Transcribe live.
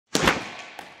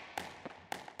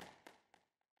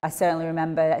I certainly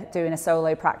remember doing a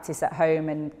solo practice at home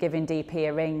and giving DP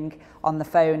a ring on the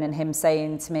phone and him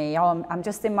saying to me, "Oh, I'm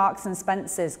just in Marks and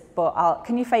Spencer's, but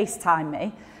can you FaceTime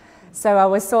me?" So I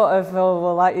was sort of, oh,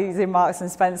 well, like he's in Marks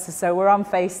and Spencer, so we're on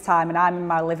FaceTime and I'm in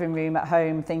my living room at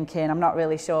home thinking, I'm not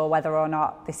really sure whether or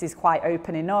not this is quite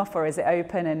open enough or is it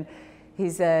open, and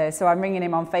so I'm ringing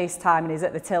him on FaceTime and he's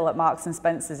at the till at Marks and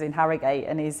Spencer's in Harrogate,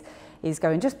 and he's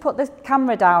going, just put the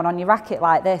camera down on your racket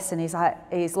like this, and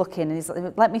he's looking and he's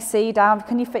like, let me see down,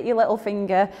 can you fit your little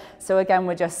finger? So again,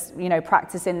 we're just,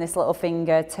 practicing this little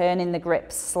finger, turning the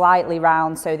grip slightly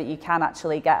round so that you can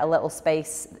actually get a little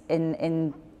space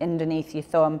in underneath your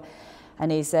thumb.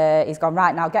 And he's gone,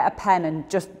 right, now get a pen and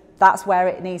just, that's where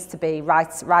it needs to be,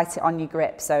 write it on your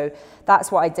grip. So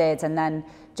that's what I did, and then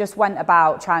just went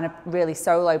about trying to really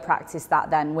solo practice that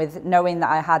then, with knowing that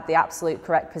I had the absolute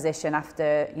correct position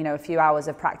after a few hours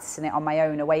of practicing it on my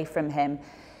own away from him.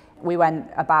 We went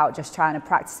about just trying to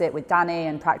practice it with Danny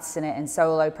and practicing it in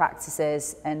solo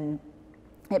practices, and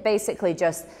it basically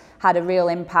just had a real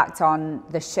impact on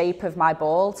the shape of my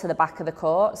ball to the back of the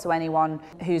court. So anyone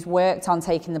who's worked on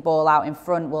taking the ball out in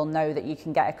front will know that you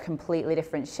can get a completely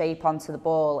different shape onto the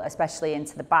ball, especially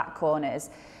into the back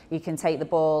corners. You can take the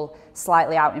ball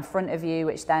slightly out in front of you,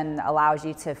 which then allows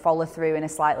you to follow through in a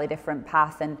slightly different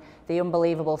path. And the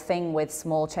unbelievable thing with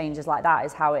small changes like that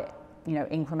is how it,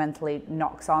 incrementally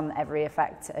knocks on every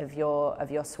effect of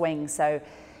your swing. So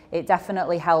it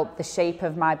definitely helped the shape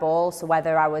of my ball. So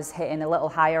whether I was hitting a little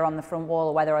higher on the front wall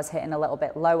or whether I was hitting a little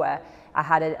bit lower, I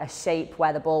had a shape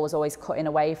where the ball was always cutting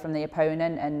away from the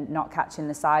opponent and not catching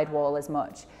the sidewall as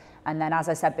much. And then, as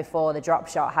I said before, the drop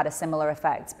shot had a similar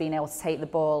effect, being able to take the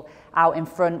ball out in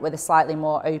front with a slightly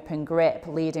more open grip,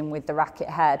 leading with the racket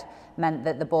head, meant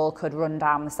that the ball could run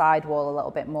down the sidewall a little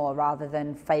bit more rather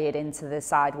than fade into the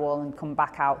sidewall and come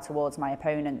back out towards my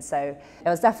opponent. So it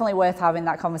was definitely worth having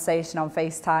that conversation on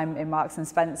FaceTime in Marks and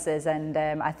Spencer's, and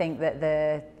I think that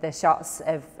the shots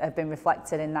have been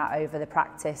reflected in that over the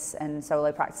practice and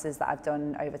solo practices that I've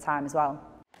done over time as well.